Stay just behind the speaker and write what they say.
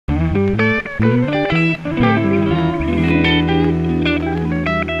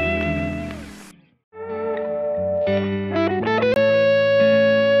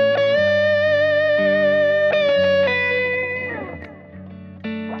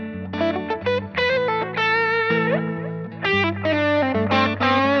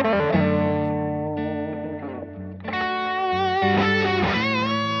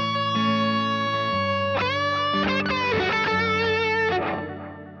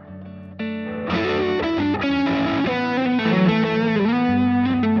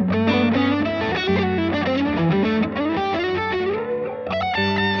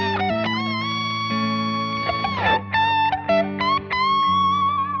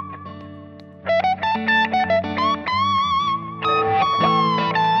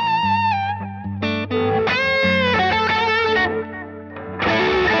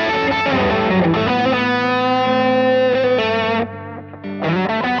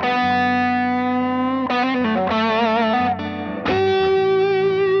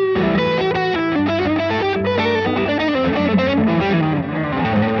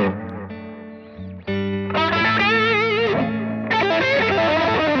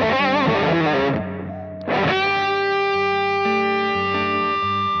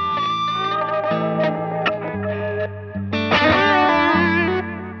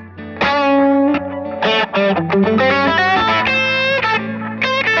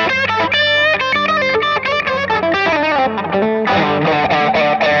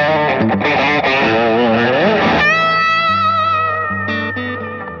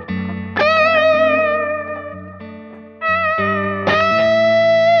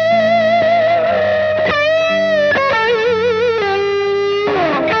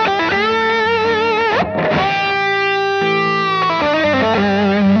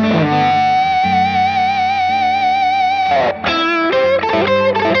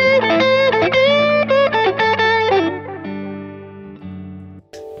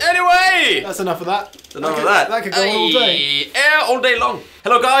That's enough of that. Enough of that. That could go on all day. Yeah, all day long.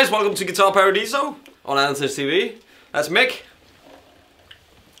 Hello guys, welcome to Guitar Paradiso on Andertons TV. That's Mick.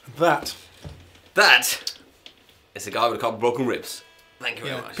 That is a guy with a couple of broken ribs. Thank you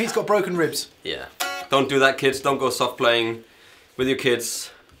very much. Pete's got broken ribs. Yeah. Don't do that, kids. Don't go soft playing with your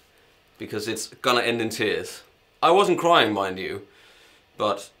kids because it's gonna end in tears. I wasn't crying, mind you,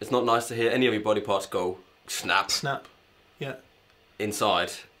 but it's not nice to hear any of your body parts go snap. Snap. Yeah.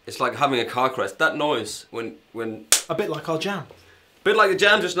 Inside. It's like having a car crash. That noise when a bit like our jam. A bit like the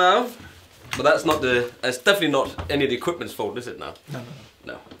jam just now, but that's not the. It's definitely not any of the equipment's fault, is it now?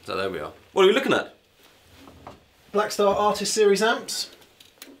 No. So there we are. What are we looking at? Blackstar Artist Series amps.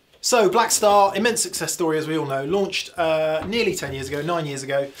 So Blackstar, immense success story as we all know, launched nearly 10 years ago, 9 years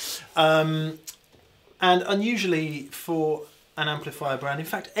ago, and unusually for an amplifier brand, in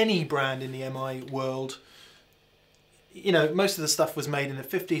fact any brand in the MI world, you know, most of the stuff was made in the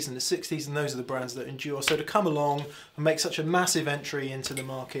 50s and the 60s, and those are the brands that endure. So to come along and make such a massive entry into the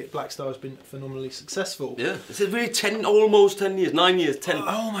market, Blackstar has been phenomenally successul. Yeah, it's really almost 10 years, 9 years, 10,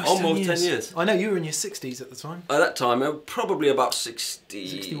 almost 10 years. I know, you were in your 60s at the time. At that time, probably about 60...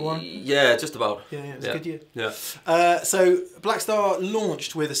 61? Yeah, just about. Yeah, it was a good year. Yeah. So Blackstar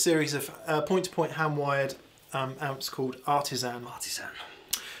launched with a series of point-to-point hand-wired amps called Artisan.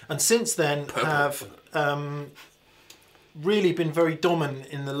 And since then have really been very dominant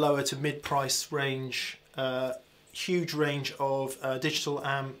in the lower to mid-price range, huge range of digital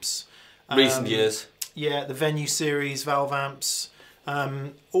amps. Recent years. Yeah, the Venue series, valve amps,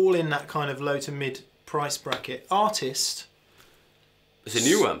 all in that kind of low to mid-price bracket. Artist... It's a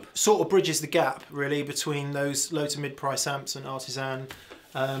new amp. Sort of bridges the gap, really, between those low to mid-price amps and Artisan.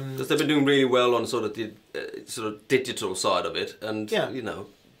 Because they've been doing really well on sort of the digital side of it, and you know,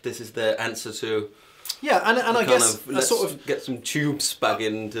 this is their answer to... Yeah, and I guess let's sort of get some tubes back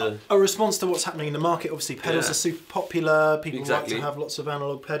into... A response to what's happening in the market. Obviously pedals are super popular, people like to have lots of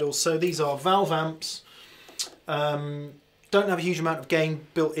analog pedals, so these are valve amps, don't have a huge amount of gain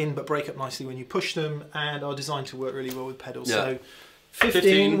built in but break up nicely when you push them, and are designed to work really well with pedals. So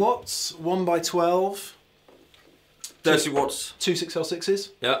 15 watts, 1x12, 30 watts, 2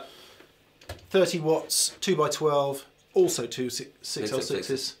 6L6s, 30 watts, 2x12, also 2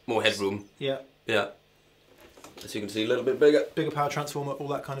 6L6s. More headroom. Yeah. As you can see, a little bit bigger. Bigger power transformer, all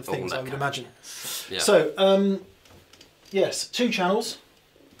that kind of things, I would imagine. Yeah. So, yes, 2 channels.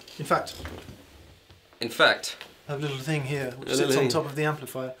 In fact, I have a little thing here which sits on top of the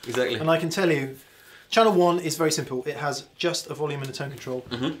amplifier. Exactly. And I can tell you, channel 1 is very simple. It has just a volume and a tone control.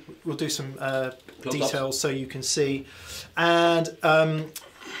 We'll do some details so you can see. And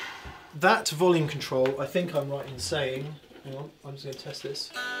that volume control, I think I'm right in saying, Hang on, I'm just going to test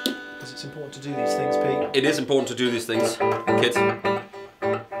this because it's important to do these things, Pete. It is important to do these things, kids.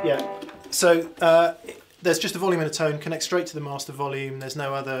 Yeah. So there's just a volume and a tone, connects straight to the master volume. There's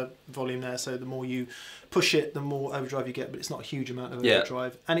no other volume there, so the more you push it, the more overdrive you get, but it's not a huge amount of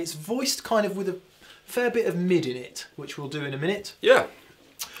overdrive. And it's voiced kind of with a fair bit of mid in it, which we'll do in a minute. Yeah.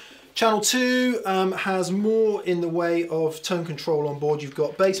 Channel 2 has more in the way of tone control on board. You've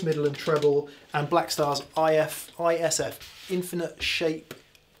got bass, middle and treble, and Blackstar's ISF, Infinite Shape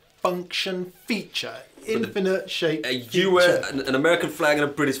Function Feature. Infinite shape feature. An American flag and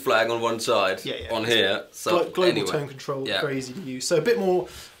a British flag on one side on here. So global tone control, very easy to use. So a bit more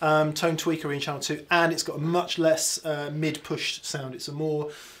tone tweaker in channel 2, and it's got a much less mid-push sound. It's a more,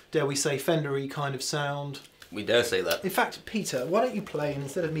 dare we say, Fender-y kind of sound. We dare say that. In fact, Peter, why don't you play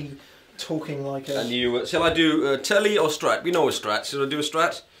instead of me talking like a... And you, shall I do Tele or Strat? We know a Strat. Shall I do a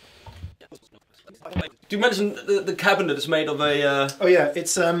Strat? Do you mention the cabinet is made of a... oh yeah,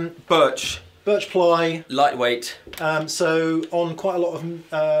 it's... birch ply, lightweight. So on quite a lot of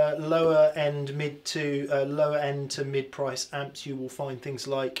lower end to mid price amps, you will find things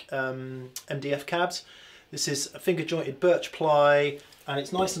like MDF cabs. This is a finger jointed birch ply, and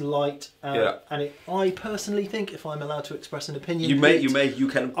it's nice and light. And I personally think, if I'm allowed to express an opinion, you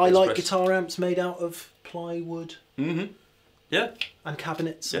can. I like guitar amps made out of plywood. Mm-hmm. Yeah. And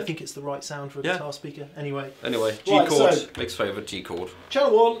cabinets. I think it's the right sound for a guitar speaker. Anyway, G chord, Mick's favourite G chord.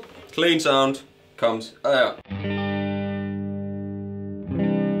 Channel 1. Clean sound comes out.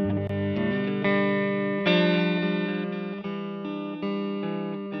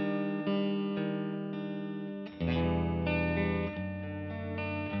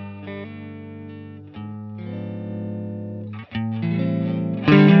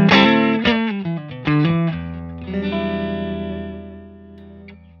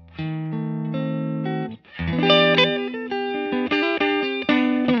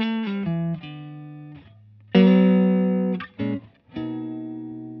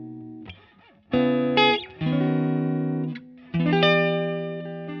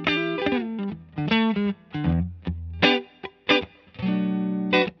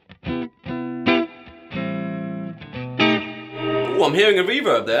 I'm hearing a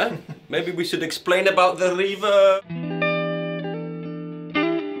reverb there. Maybe we should explain about the reverb.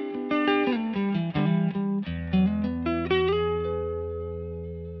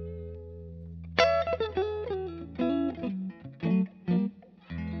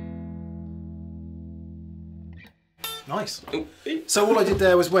 Nice. So all I did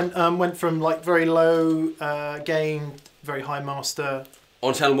there was went from like very low gain, very high master.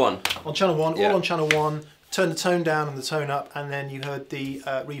 On channel 1? On channel 1, all on channel 1. Turn the tone down and the tone up, and then you heard the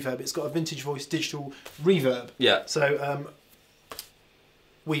reverb. It's got a vintage voice digital reverb. Yeah. So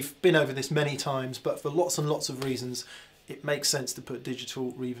we've been over this many times, but for lots and lots of reasons, it makes sense to put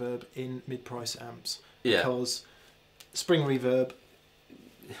digital reverb in mid-price amps. Yeah. Because spring reverb.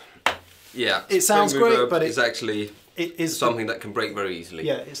 Yeah. It sounds great, but it's actually something that can break very easily.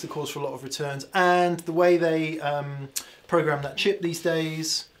 Yeah, it's the cause for a lot of returns, and the way they program that chip these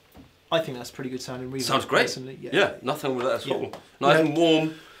days. I think that's pretty good sounding reverb. Sounds great. Personally. Yeah, nothing with that at all. Nice and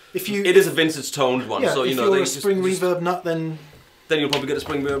warm. If you, it is a vintage toned one, so you know. If you're a spring reverb nut, then you'll probably get a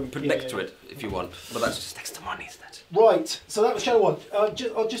spring reverb and put next to it if you want. But that's just extra money, isn't it? Right. So that was channel 1.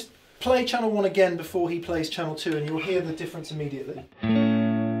 I'll just play channel 1 again before he plays channel 2, and you'll hear the difference immediately.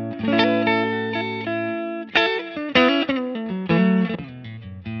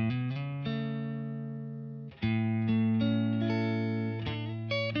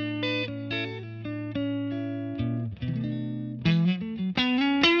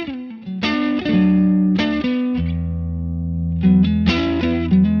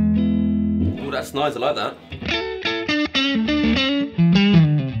 That's nice, I like that.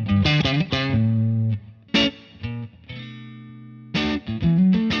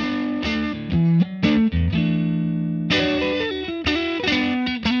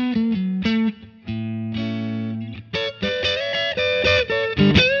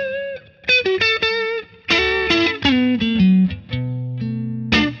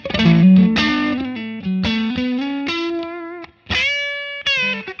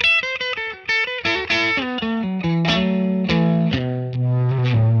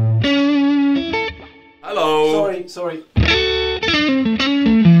 Sorry.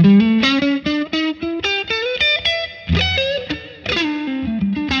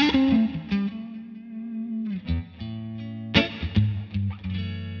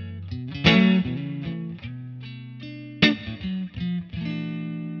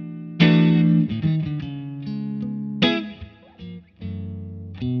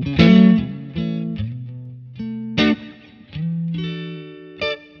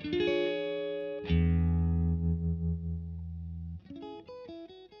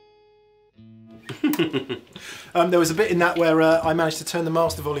 There was a bit in that where I managed to turn the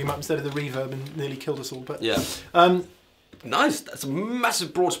master volume up instead of the reverb and nearly killed us all. But Yeah. Nice. That's a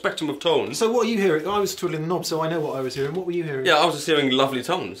massive broad spectrum of tones. So what are you hearing? I was twiddling the knob, so I know what I was hearing. What were you hearing? Yeah, I was just hearing lovely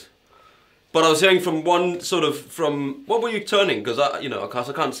tones. But I was hearing from one sort of from what were you turning? Because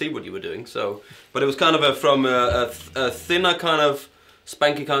I can't see what you were doing. So, but it was kind of from a thinner kind of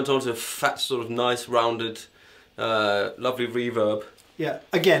spanky kind of tone to a fat sort of nice rounded, lovely reverb. Yeah.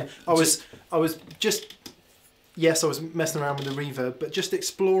 Again, I was just yes, I was messing around with the reverb, but just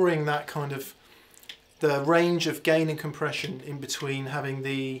exploring that kind of the range of gain and compression in between having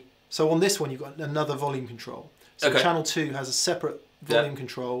the. So on this one, you've got another volume control. So Okay. channel 2 has a separate volume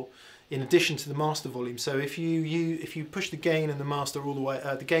control in addition to the master volume. So if you push the gain and the master all the way,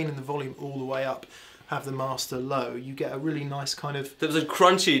 the gain and the volume all the way up, have the master low, you get a really nice kind of. There was a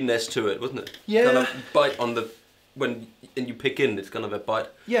crunchiness to it, wasn't it? Yeah. Kind of bite on the and you pick in. It's kind of a bite.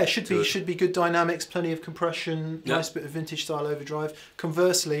 Yeah, should be good dynamics, plenty of compression, Yeah. nice bit of vintage style overdrive.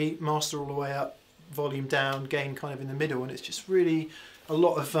 Conversely, master all the way up, volume down, gain kind of in the middle, and it's just really a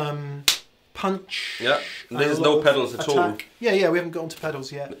lot of punch. Yeah, and there's a no lot of pedals at all. attack. Yeah, we haven't got onto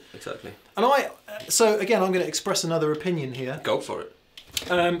pedals yet. Exactly. And so again, I'm going to express another opinion here. Go for it.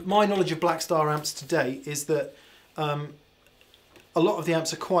 My knowledge of Blackstar amps to date is that a lot of the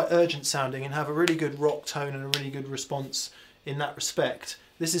amps are quite urgent sounding and have a really good rock tone and a really good response in that respect.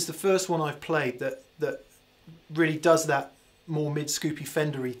 This is the first one I've played that really does that more mid-scoopy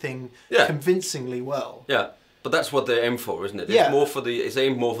Fendery thing convincingly well. Yeah, but that's what they aim for, isn't it? It's Yeah. more for it's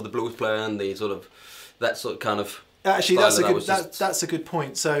aimed more for the blues player and the sort of that sort of kind of. Actually, style that's a good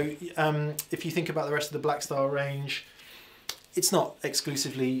point. So if you think about the rest of the Blackstar range, it's not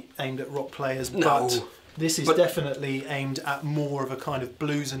exclusively aimed at rock players, but this is definitely aimed at more of a kind of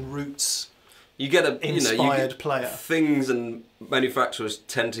blues and roots. You get inspired player. Things and manufacturers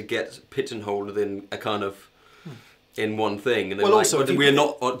tend to get pigeonholed within a kind of in one thing, and Well, also, but we're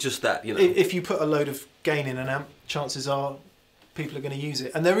not just that. You know, if you put a load of gain in an amp, chances are people are going to use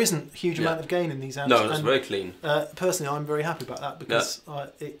it, and there isn't a huge amount of gain in these amps. No, that's and, very clean. Personally, I'm very happy about that because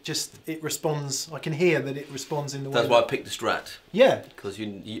it responds. I can hear that it responds in the way. That's why I picked the Strat. Yeah, Because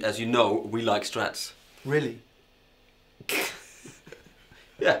as you know, we like Strats. really.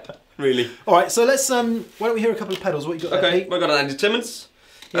 Yeah, really. All right, so let's. Why don't we hear a couple of pedals? What you got there, Okay, Pete? we've got an Andy Timmons,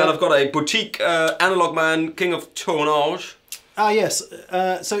 Yeah. and I've got a boutique analog man, king of tonage. Ah, yes.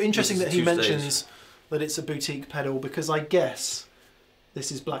 So interesting This is that he 2 stage. mentions that it's a boutique pedal because I guess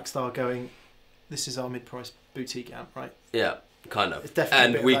this is Blackstar going. This is our mid-price boutique amp, right? Yeah, kind of. It's definitely a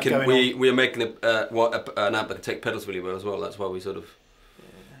and bit we of that can going we are making an amp that can take pedals really well as well. That's why we sort of,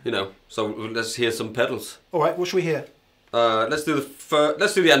 So let's hear some pedals. All right, what should we hear? Let's do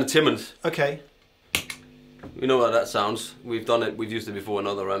the Andertons. Okay. You know how that sounds. We've done it. We've used it before in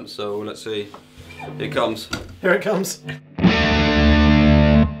other amps. So let's see. Here it comes. Here it comes.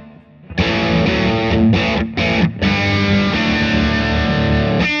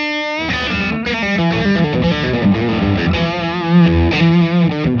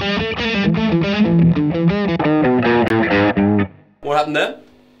 What happened there?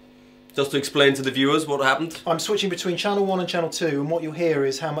 Just to explain to the viewers what happened. I'm switching between channel 1 and channel 2, and what you'll hear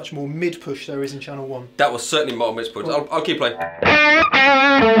is how much more mid-push there is in channel 1. That was certainly more misput. I'll keep playing.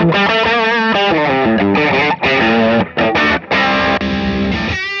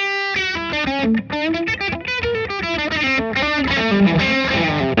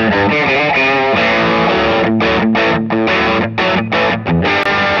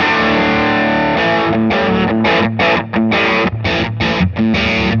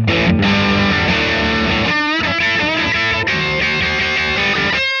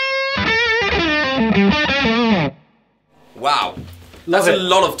 Wow. That's a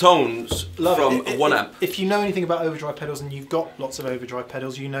lot of tones from one amp. If you know anything about overdrive pedals, and you've got lots of overdrive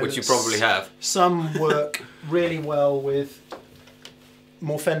pedals, you know Which that you probably have. Some work really well with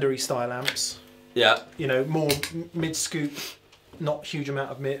more Fendery style amps. Yeah. You know, more mid-scoop, not huge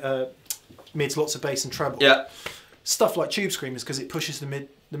amount of mids, lots of bass and treble. Yeah. Stuff like Tube Screamers because it pushes the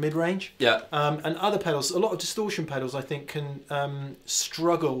mid range. Yeah. And other pedals, a lot of distortion pedals, I think, can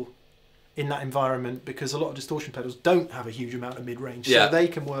struggle in that environment because a lot of distortion pedals don't have a huge amount of mid-range, so they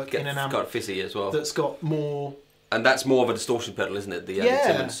can work in an amp got fizzy as well. that's got more. And that's more of a distortion pedal, isn't it? The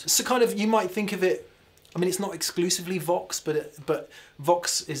Timmons. So kind of you might think of it. I mean, it's not exclusively Vox, but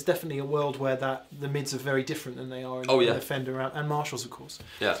Vox is definitely a world where the mids are very different than they are in the Fender and Marshalls, of course.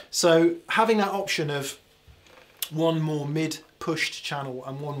 Yeah. So having that option of one more mid-pushed channel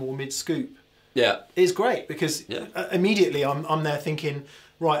and one more mid-scoop is great because immediately I'm there thinking,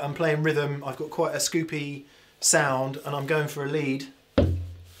 right, I'm playing rhythm, I've got quite a scoopy sound and I'm going for a lead.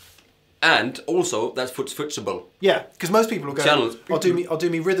 And also, that's switchable. Yeah, because most people will go, Channels. I'll do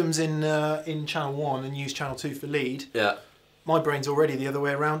me rhythms in channel 1 and use channel 2 for lead. Yeah. My brain's already the other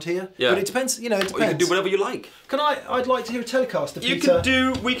way around here. Yeah. But it depends, you know, it depends. Well, you can do whatever you like. I'd like to hear a Telecaster,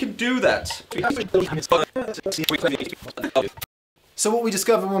 We can do that. So what we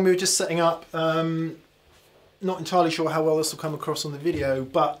discovered when we were just setting up, not entirely sure how well this will come across on the video,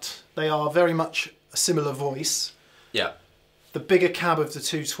 but they are very much a similar voice. Yeah. The bigger cab of the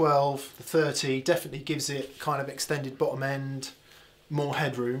 212, the 30, definitely gives it kind of extended bottom end, more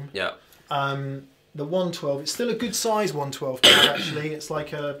headroom. Yeah. The 112, it's still a good size 112 cab actually. It's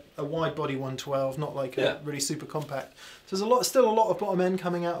like a wide body 112, not like a really super compact. So there's still a lot of bottom end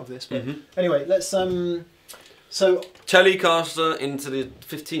coming out of this. But anyway, let's so Telecaster into the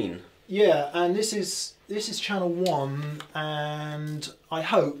 15. Yeah, and this is channel 1, and I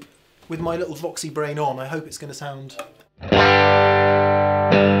hope, with my little Voxy brain on, I hope it's going to sound. It's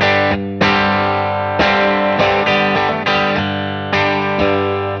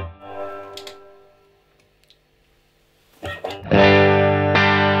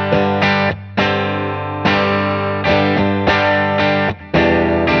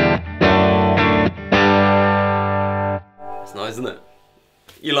nice, isn't it?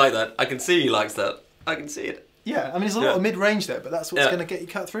 You like that? I can see he likes that. I can see it. Yeah, I mean there's a lot of mid-range there, but that's what's going to get you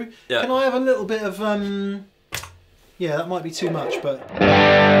cut through. Yeah. Can I have a little bit of yeah, that might be too much, but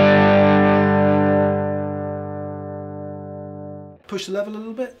push the level a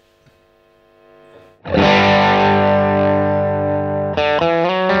little bit.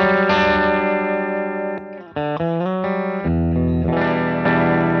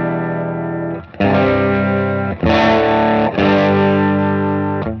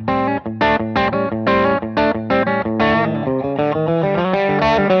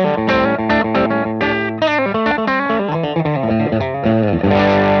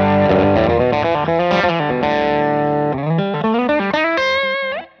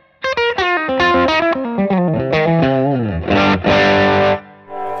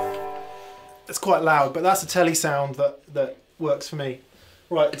 Quite loud, but that's a telly sound that works for me.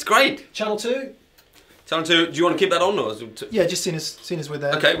 Right, it's great. Channel 2. Channel 2. Do you want to keep that on, or? Yeah, just seeing as we're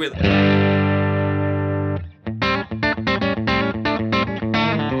there. Okay, we're.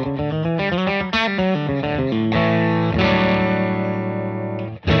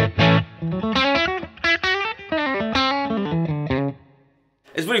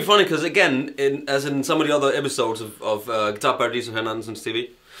 It's really funny because again, as in some of the other episodes of Guitar Paradiso and Andertons TV.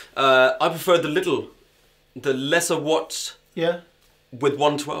 I prefer the lesser watts. Yeah. With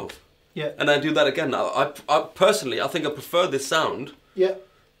 112. Yeah. And I do that again. I personally, I think I prefer this sound. Yeah.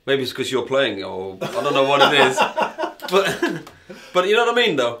 Maybe it's because you're playing, or I don't know what it is. but you know what I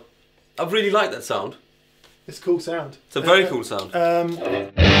mean, though. I really like that sound. It's a cool sound. It's a very cool sound.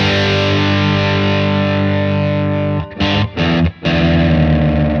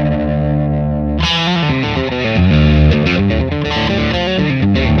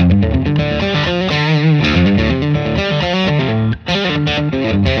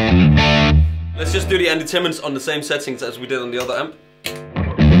 Let's just do the Timmons on the same settings as we did on the other amp.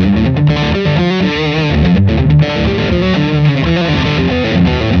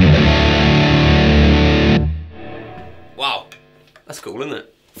 Wow, that's cool, isn't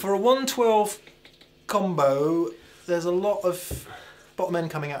it? For a 112 combo, there's a lot of bottom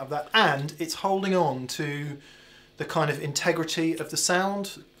end coming out of that, and it's holding on to the kind of integrity of the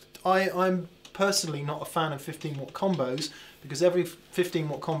sound. I'm personally not a fan of 15 watt combos, because every 15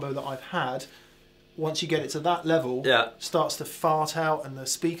 watt combo that I've had, once you get it to that level, starts to fart out and the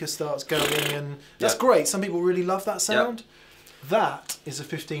speaker starts going, and that's great. Some people really love that sound. That is a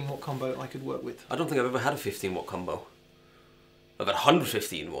 15 watt combo I could work with. I don't think I've ever had a 15 watt combo. I've had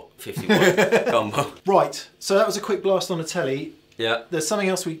 115 watt, 50 watt combo. Right, so that was a quick blast on a telly. Yeah. There's something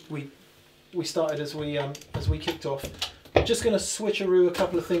else we started as we kicked off. I'm just going to switcheroo a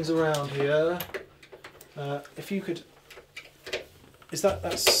couple of things around here. If you could, is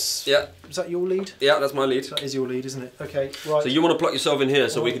that your lead? Yeah, that's my lead. That is your lead, isn't it? Okay, right. So you want to plug yourself in here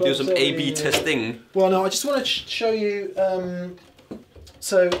so we can do some A/B testing. Well, no, I just want to show you.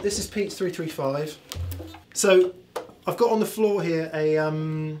 So this is Pete's 335. So I've got on the floor here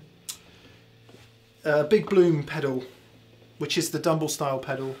a big bloom pedal, which is the Dumble style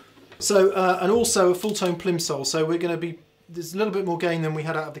pedal. So and also a full tone Plimsole. So we're going to be, there's a little bit more gain than we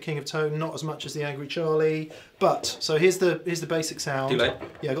had out of the King of Tone, not as much as the Angry Charlie. But so here's the basic sound. Delay.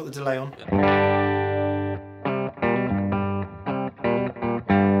 Yeah, I got the delay on. Turn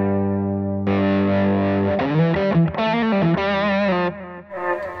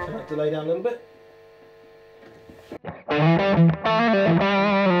that delay down a little bit.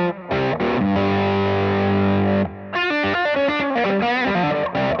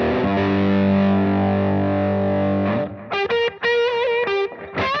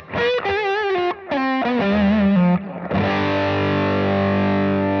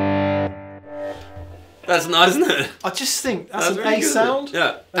 That's nice, isn't it? I just think that's an really A good. sound.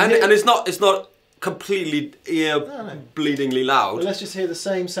 Yeah, and it's not completely ear-bleedingly loud. Well, let's just hear the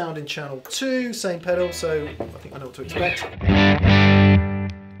same sound in channel 2, same pedal, so I think I know what to expect.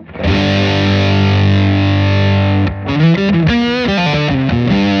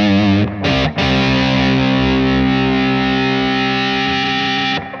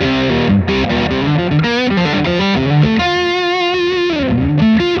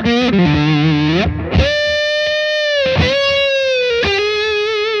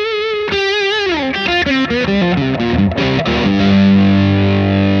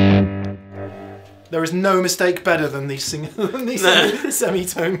 There is no mistake better than these semitone,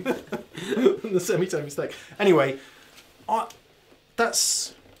 the semitone mistake. Anyway,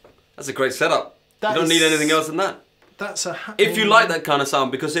 that's a great setup. You don't need anything else than that. That's a. If you like that kind of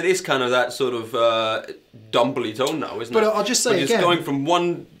sound, because it is kind of that sort of dumbly tone now, isn't it? But I'll just say again, it's going from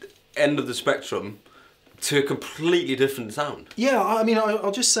one end of the spectrum to a completely different sound. Yeah, I mean,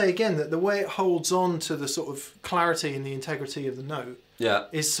 I'll just say again that the way it holds on to the sort of clarity and the integrity of the note,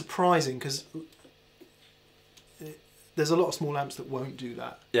 is surprising, because there's a lot of small amps that won't do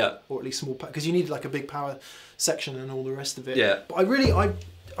that. Yeah. Or at least small, because you need like a big power section and all the rest of it. Yeah. But I really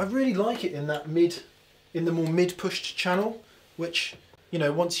like it in that in the more mid-pushed channel, which, you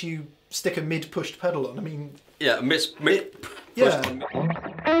know, once you stick a mid-pushed pedal on, I mean. Yeah, yeah.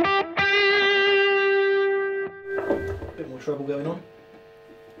 Bit more treble going on.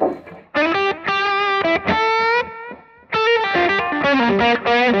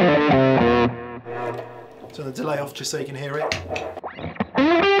 Turn the delay off just so you can hear it.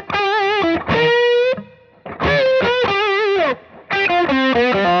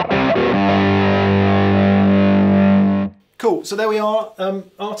 Cool, so there we are,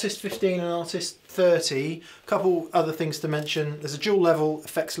 Artist 15 and Artist 30. A couple other things to mention. There's a dual level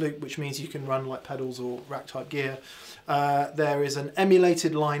effects loop, which means you can run like pedals or rack type gear. There is an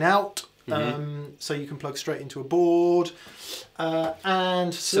emulated line out, so you can plug straight into a board.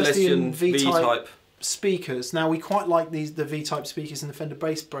 And Celestion V-type speakers. Now we quite like the V-type speakers in the Fender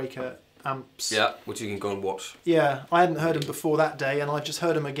Bass Breaker amps. Yeah, which you can go and watch. Yeah, I hadn't heard them before that day, and I just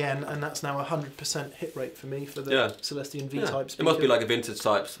heard them again, and that's now 100% hit rate for me for the Celestion V-type speaker. It must be like a vintage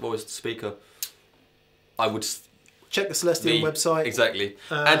type voice speaker. I would check the Celestion website. Exactly,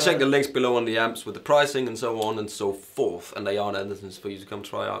 and check the links below on the amps with the pricing and so on and so forth, and they are Andertons for you to come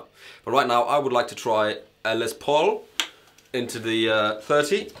try out. But right now, I would like to try a Les Paul into the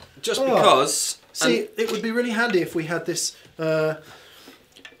 30, just because. See, it would be really handy if we had this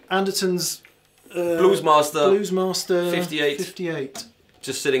Andertons Bluesmaster 58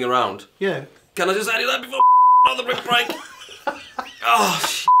 just sitting around. Yeah. Can I just add that before another big break? Oh,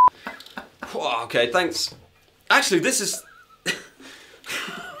 shit. Oh, okay, thanks. Actually, this is.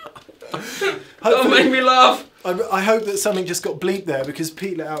 Don't make me laugh. I hope that something just got bleeped there, because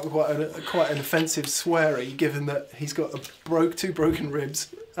Pete let out quite an offensive sweary, given that he's got two broken ribs.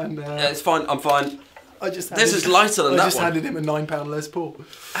 And yeah, it's fine. I'm fine. This is lighter than that one. I just handed him a £9 Les Paul.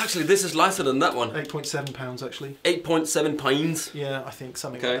 Actually, this is lighter than that one. £8.7 actually. 8.7 pounds. Yeah, I think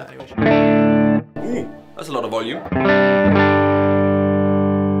something like that anyway. Ooh, that's a lot of volume.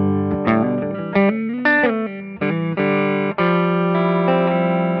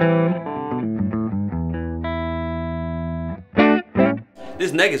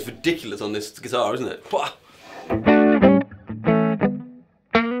 This neck is ridiculous on this guitar, isn't it?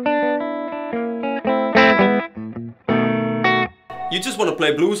 You just want to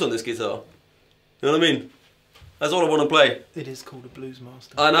play blues on this guitar. You know what I mean? That's all I want to play. It is called a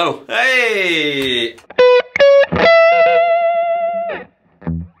Bluesmaster. I know. Hey!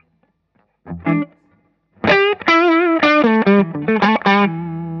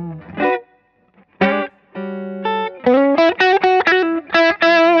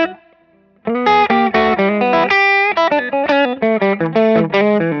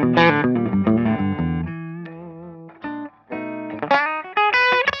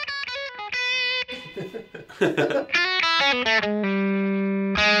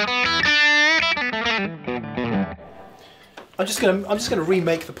 I'm just gonna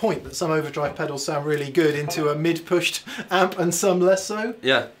remake the point that some overdrive pedals sound really good into a mid-pushed amp and some less so.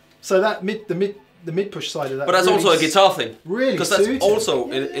 Yeah. So that the mid-push side of that. But that's really also a guitar thing. Really, because that's also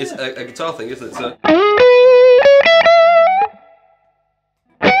is a guitar thing, isn't it? So.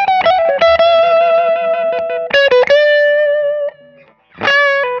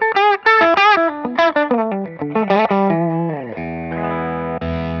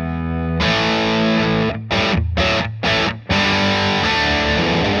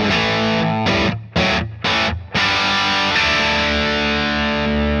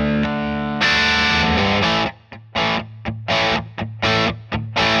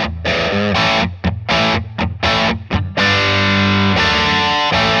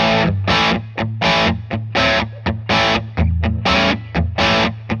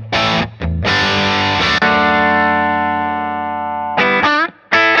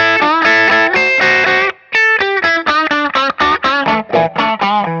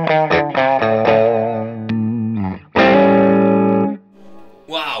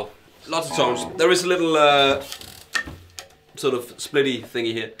 Wow, lots of tones. There is a little sort of splitty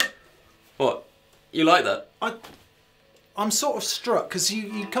thingy here. What? You like that? I'm sort of struck because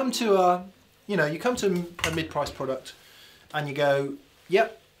you come to a mid-price product and you go,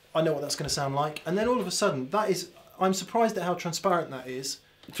 yep, I know what that's going to sound like, and then all of a sudden I'm surprised at how transparent that is.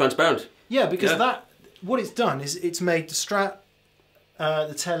 Transparent. Yeah, because what it's done is it's made the Strat,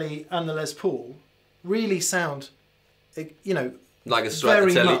 the Tele, and the Les Paul really sound, you know, like a Strat,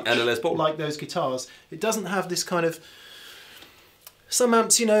 a Tele, and a Les Paul. Like those guitars. It doesn't have this kind of. Some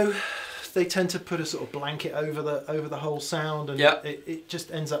amps, you know, they tend to put a sort of blanket over the whole sound, and it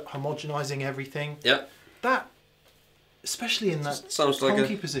just ends up homogenizing everything. Yeah. That, especially in that sounds funky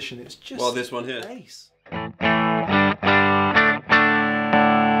like position, it's just. Well, this one here. Ace.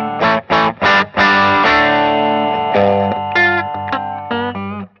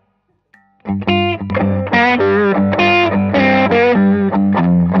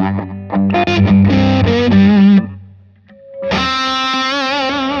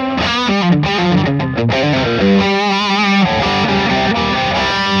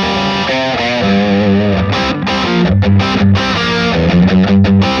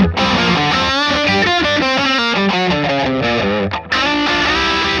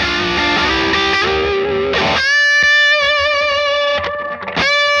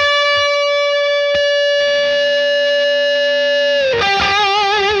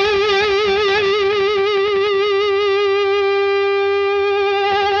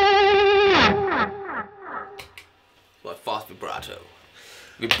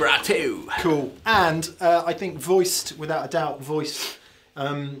 Vibrato. Cool. And I think voiced, without a doubt,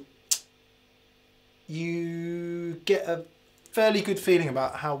 you get a fairly good feeling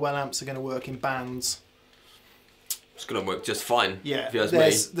about how well amps are going to work in bands. It's going to work just fine. Yeah. If you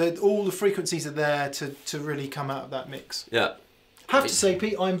ask me. All the frequencies are there to really come out of that mix. Yeah. Have to say,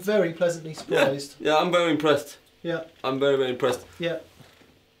 Pete, I'm very pleasantly surprised. Yeah, I'm very impressed. Yeah. I'm very, very impressed. Yeah.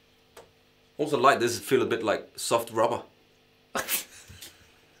 Also like this, feel a bit like soft rubber.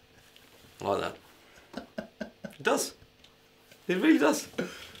 I like that. It does. It really does.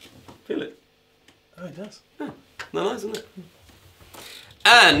 Feel it. Oh, it does. Yeah. No, nice, isn't it?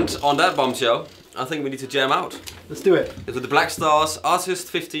 And on that bombshell, I think we need to jam out. Let's do it. It's with the Blackstars Artist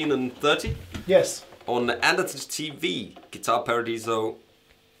 15 and 30. Yes. On Andertons TV. Guitar Paradiso.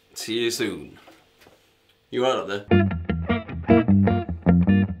 See you soon. You right up there.